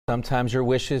Sometimes your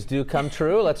wishes do come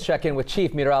true. Let's check in with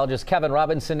Chief Meteorologist Kevin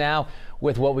Robinson now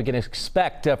with what we can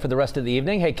expect for the rest of the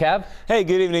evening. Hey, Kev. Hey,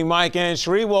 good evening, Mike and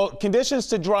Sheree. Well, conditions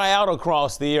to dry out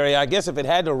across the area. I guess if it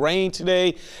had to rain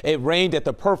today, it rained at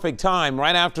the perfect time,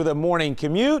 right after the morning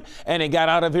commute, and it got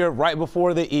out of here right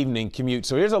before the evening commute.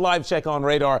 So here's a live check on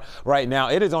radar right now.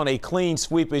 It is on a clean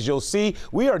sweep, as you'll see.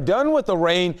 We are done with the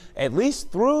rain, at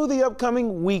least through the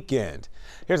upcoming weekend.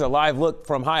 Here's a live look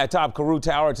from high atop Carew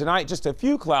Tower tonight. Just a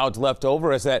few clouds left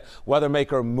over as that weather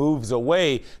maker moves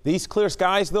away. These clear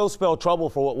skies, though, spell trouble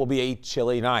for what will be a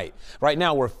chilly night. Right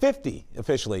now, we're 50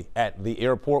 officially at the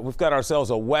airport. We've got ourselves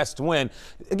a west wind.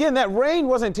 Again, that rain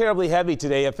wasn't terribly heavy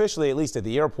today, officially, at least at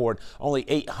the airport, only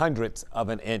 0.08 of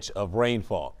an inch of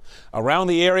rainfall. Around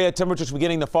the area, temperatures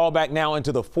beginning to fall back now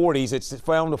into the 40s. It's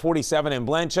found to 47 in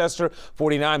Blanchester,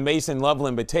 49 Mason,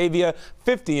 Loveland, Batavia,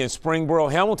 50 in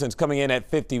Springboro. Hamilton's coming in at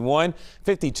 51,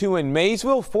 52 in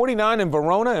Maysville, 49 in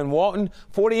Verona and Walton,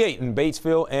 48 in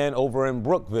Batesville and over in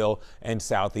Brookville and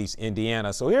southeast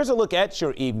Indiana. So here's a look at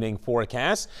your evening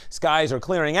forecast. Skies are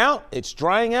clearing out, it's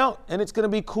drying out, and it's going to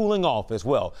be cooling off as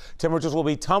well. Temperatures will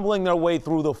be tumbling their way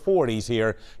through the 40s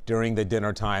here during the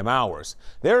dinner time hours.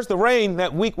 There's the rain,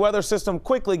 that weak weather system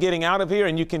quickly getting out of here,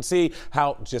 and you can see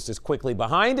how just as quickly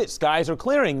behind it, skies are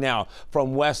clearing now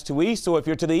from west to east. So if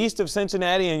you're to the east of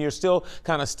Cincinnati and you're still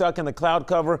kind of stuck in the cloud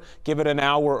cover, give it an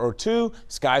hour or two.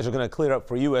 Skies are going to clear up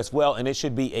for you as well, and it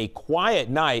should be a quiet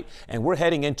night, and we're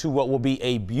heading into what will be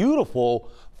a beautiful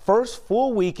first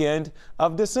full weekend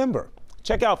of December.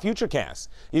 Check out Futurecast.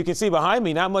 You can see behind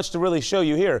me, not much to really show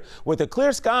you here. With the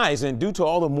clear skies and due to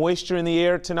all the moisture in the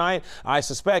air tonight, I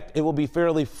suspect it will be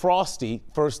fairly frosty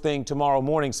first thing tomorrow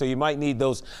morning. So you might need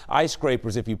those ice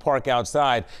scrapers if you park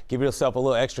outside. Give yourself a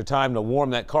little extra time to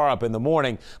warm that car up in the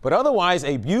morning. But otherwise,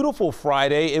 a beautiful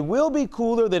Friday. It will be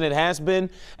cooler than it has been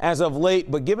as of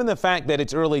late. But given the fact that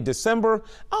it's early December,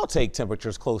 I'll take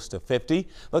temperatures close to 50.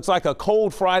 Looks like a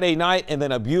cold Friday night and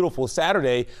then a beautiful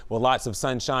Saturday with lots of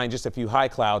sunshine, just a few high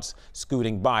clouds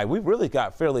scooting by. We've really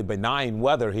got fairly benign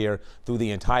weather here through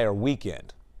the entire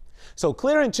weekend. So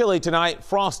clear and chilly tonight.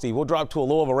 Frosty will drop to a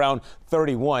low of around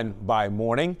 31 by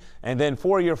morning. And then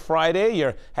for your Friday,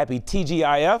 your happy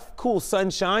TGIF, cool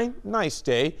sunshine, nice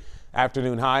day.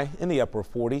 Afternoon high in the upper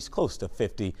 40s, close to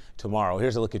 50 tomorrow.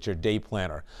 Here's a look at your day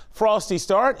planner. Frosty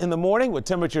start in the morning with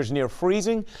temperatures near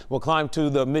freezing. We'll climb to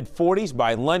the mid 40s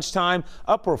by lunchtime,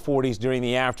 upper 40s during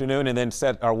the afternoon, and then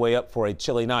set our way up for a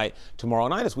chilly night tomorrow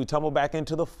night as we tumble back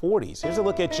into the 40s. Here's a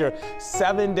look at your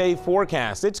 7-day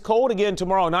forecast. It's cold again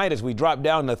tomorrow night as we drop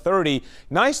down to 30.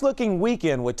 Nice looking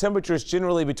weekend with temperatures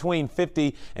generally between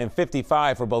 50 and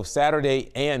 55 for both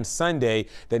Saturday and Sunday.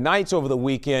 The nights over the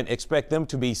weekend, expect them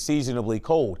to be seasonably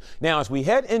cold. Now, as we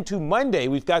head into Monday,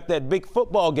 we've got that big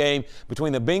football game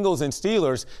between the Bengals and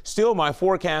Steelers. Still, my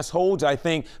forecast holds. I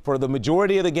think for the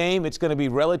majority of the game, it's going to be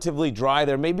relatively dry.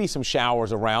 There may be some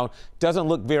showers around. Doesn't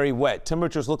look very wet.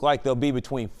 Temperatures look like they'll be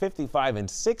between 55 and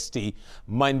 60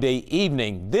 Monday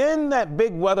evening. Then that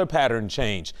big weather pattern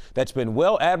change that's been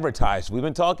well advertised. We've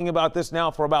been talking about this now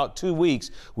for about 2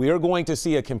 weeks. We are going to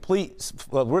see a complete,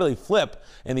 really flip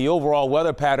in the overall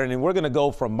weather pattern, and we're going to go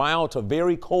from mild to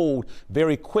very cold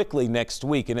very quickly next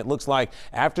week. And it looks like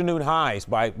afternoon highs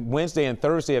by Wednesday and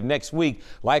Thursday of next week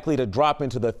likely to drop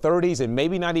into the 30s and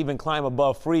maybe not even climb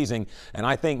above freezing. And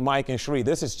I think, Mike and Sheree,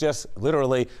 this is just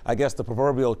literally, I guess, the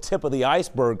proverbial tip of the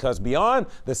iceberg, because beyond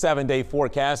the 7-day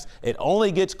forecast, it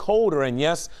only gets colder. And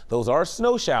yes, those are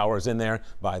snow showers in there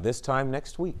by this time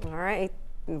next week. All right.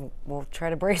 We'll try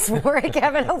to brace for it,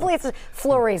 Kevin. Hopefully it's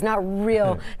flurries, not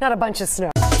a bunch of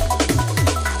snow.